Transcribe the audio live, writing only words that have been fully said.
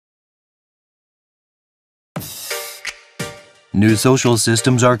New social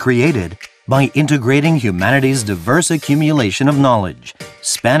systems are created by integrating humanity's diverse accumulation of knowledge,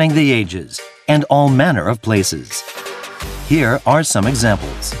 spanning the ages and all manner of places. Here are some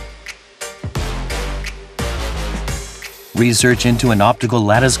examples. Research into an optical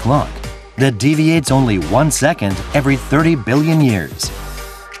lattice clock that deviates only 1 second every 30 billion years.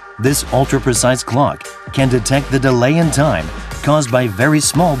 This ultra-precise clock can detect the delay in time caused by very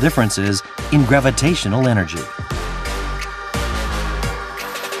small differences in gravitational energy.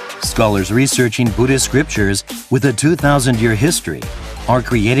 Scholars researching Buddhist scriptures with a 2,000-year history are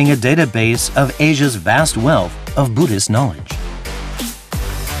creating a database of Asia's vast wealth of Buddhist knowledge.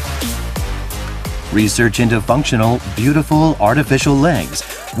 Research into functional, beautiful artificial legs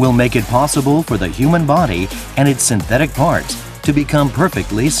will make it possible for the human body and its synthetic parts to become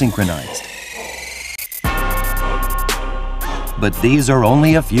perfectly synchronized. But these are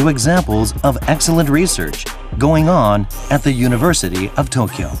only a few examples of excellent research going on at the University of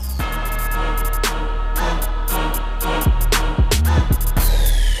Tokyo.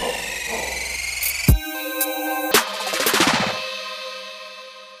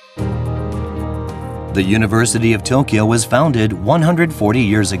 The University of Tokyo was founded 140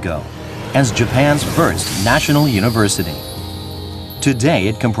 years ago as Japan's first national university. Today,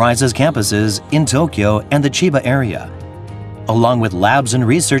 it comprises campuses in Tokyo and the Chiba area, along with labs and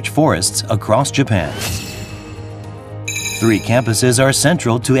research forests across Japan. 3 campuses are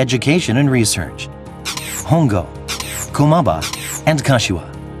central to education and research: Hongo, Komaba, and Kashiwa.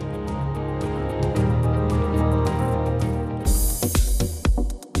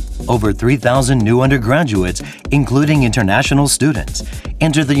 Over 3,000 new undergraduates, including international students,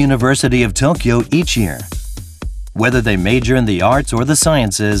 enter the University of Tokyo each year. Whether they major in the arts or the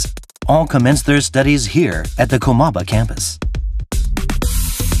sciences, all commence their studies here at the Komaba campus.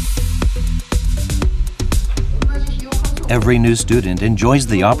 Every new student enjoys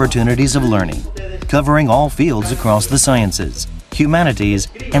the opportunities of learning, covering all fields across the sciences, humanities,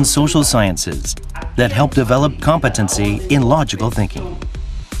 and social sciences that help develop competency in logical thinking.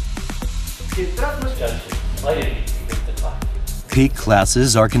 Peak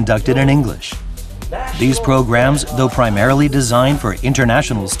classes are conducted in English. These programs, though primarily designed for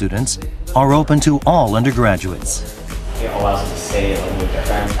international students, are open to all undergraduates. It allows us to say it with their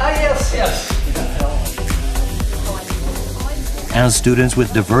friends. Yes. As students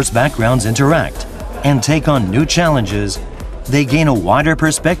with diverse backgrounds interact and take on new challenges, they gain a wider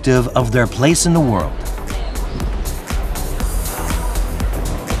perspective of their place in the world.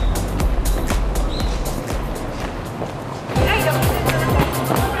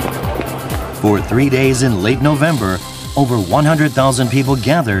 For 3 days in late November, over 100,000 people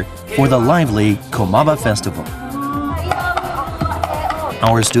gather for the lively Komaba Festival.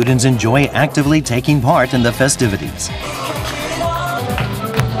 Our students enjoy actively taking part in the festivities.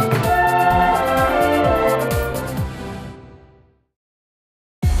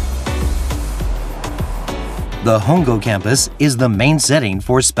 The Hongo campus is the main setting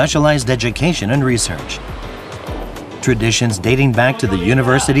for specialized education and research. Traditions dating back to the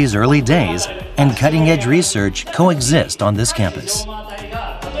university's early days and cutting-edge research coexist on this campus.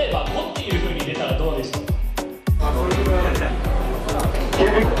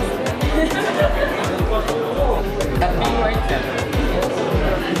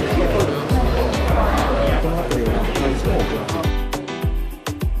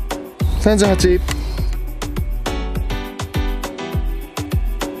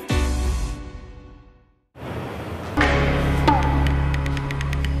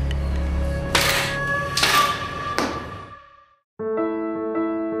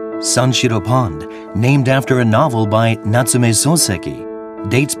 Sanshiro Pond, named after a novel by Natsume Soseki,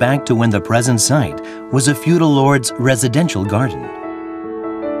 dates back to when the present site was a feudal lord's residential garden.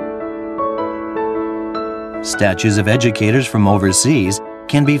 Statues of educators from overseas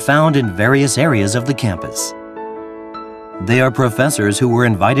can be found in various areas of the campus. They are professors who were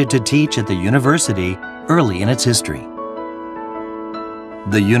invited to teach at the university early in its history.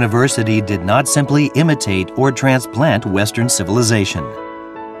 The university did not simply imitate or transplant Western civilization.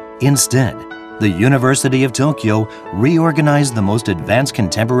 Instead, the University of Tokyo reorganized the most advanced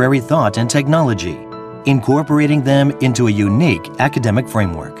contemporary thought and technology, incorporating them into a unique academic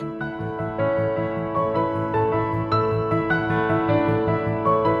framework.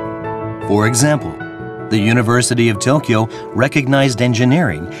 For example, the University of Tokyo recognized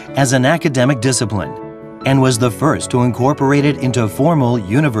engineering as an academic discipline and was the first to incorporate it into formal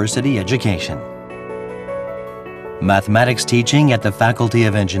university education. Mathematics teaching at the Faculty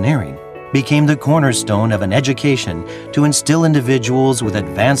of Engineering became the cornerstone of an education to instill individuals with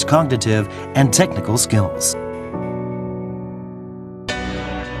advanced cognitive and technical skills.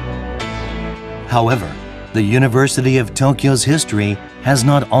 However, the University of Tokyo's history has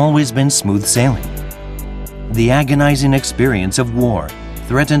not always been smooth sailing. The agonizing experience of war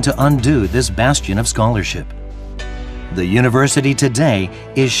threatened to undo this bastion of scholarship. The university today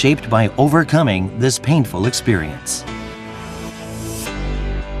is shaped by overcoming this painful experience.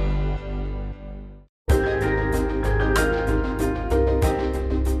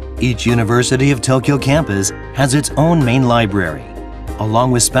 Each University of Tokyo campus has its own main library,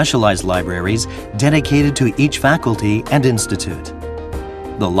 along with specialized libraries dedicated to each faculty and institute.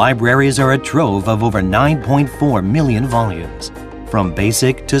 The libraries are a trove of over 9.4 million volumes, from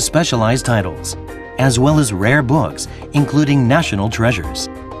basic to specialized titles, as well as rare books, including national treasures.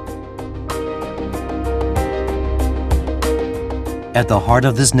 At the heart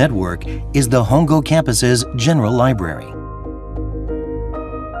of this network is the Hongo campus's General Library.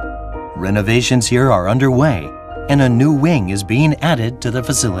 Renovations here are underway, and a new wing is being added to the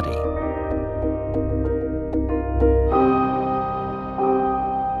facility.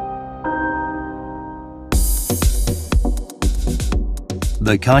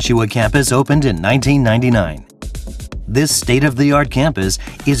 The Kashiwa campus opened in 1999. This state-of-the-art campus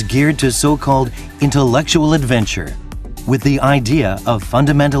is geared to so-called intellectual adventure, with the idea of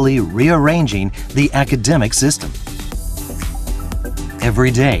fundamentally rearranging the academic system.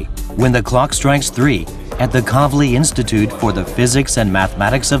 Every day, when the clock strikes 3 at the Kavli Institute for the Physics and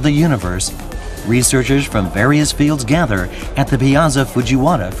Mathematics of the Universe, researchers from various fields gather at the Piazza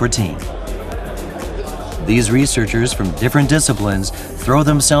Fujiwara for tea. These researchers from different disciplines throw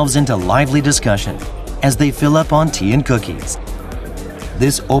themselves into lively discussion as they fill up on tea and cookies.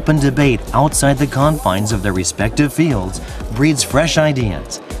 This open debate outside the confines of their respective fields breeds fresh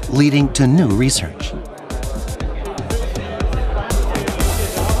ideas, leading to new research.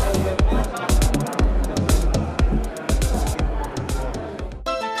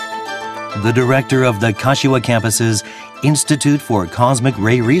 The director of the Kashiwa campus's Institute for Cosmic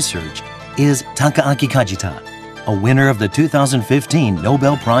Ray Research is Takaaki Kajita, a winner of the 2015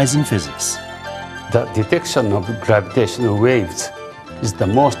 Nobel Prize in Physics. The detection of gravitational waves is the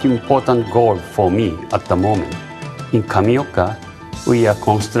most important goal for me at the moment. In Kamioka, we are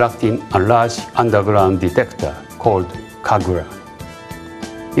constructing a large underground detector called Kagura.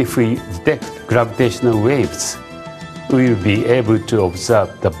 If we detect gravitational waves, we will be able to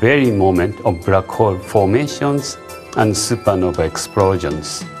observe the very moment of black hole formations and supernova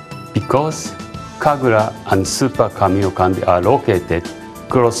explosions. Because Kagura and Super Kamiokande are located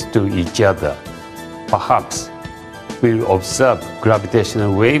close to each other, perhaps we'll observe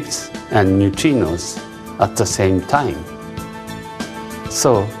gravitational waves and neutrinos at the same time.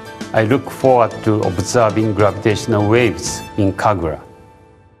 So I look forward to observing gravitational waves in Kagura.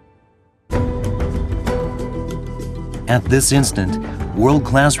 At this instant,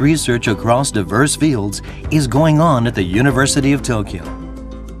 world-class research across diverse fields is going on at the University of Tokyo.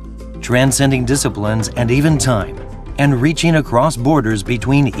 Transcending disciplines and even time, and reaching across borders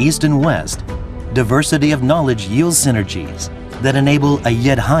between East and West, diversity of knowledge yields synergies that enable a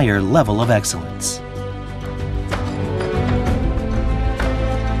yet higher level of excellence.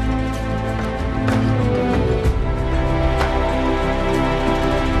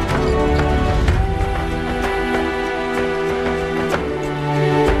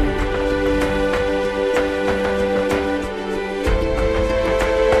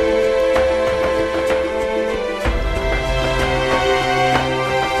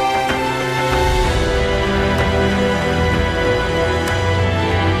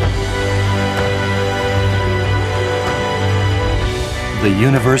 The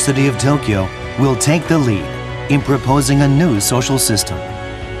University of Tokyo will take the lead in proposing a new social system,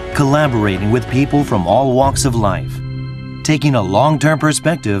 collaborating with people from all walks of life, taking a long-term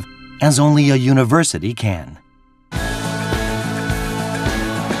perspective as only a university can.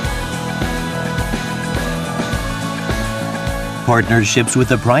 Partnerships with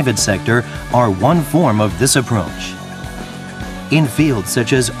the private sector are one form of this approach. In fields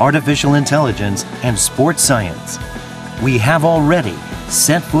such as artificial intelligence and sports science, we have already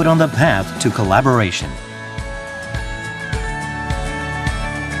set foot on the path to collaboration.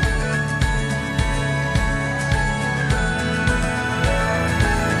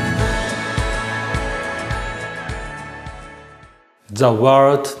 The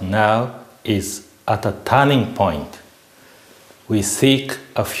world now is at a turning point. We seek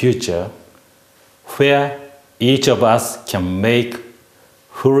a future where each of us can make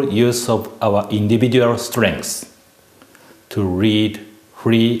full use of our individual strengths to lead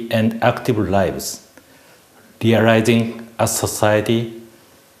free and active lives, realizing a society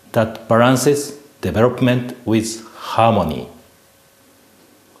that balances development with harmony.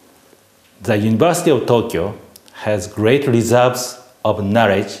 The University of Tokyo has great reserves of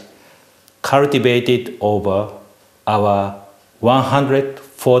knowledge cultivated over our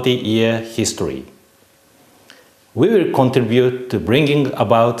 140-year history. We will contribute to bringing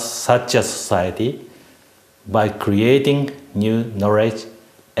about such a society by creating new knowledge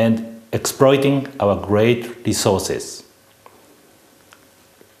and exploiting our great resources.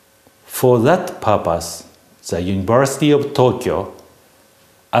 For that purpose, the University of Tokyo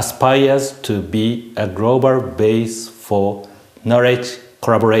aspires to be a global base for knowledge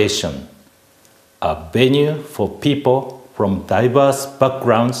collaboration, a venue for people from diverse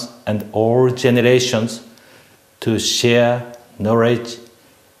backgrounds and all generations to share knowledge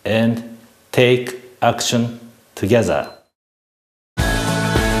and take action together.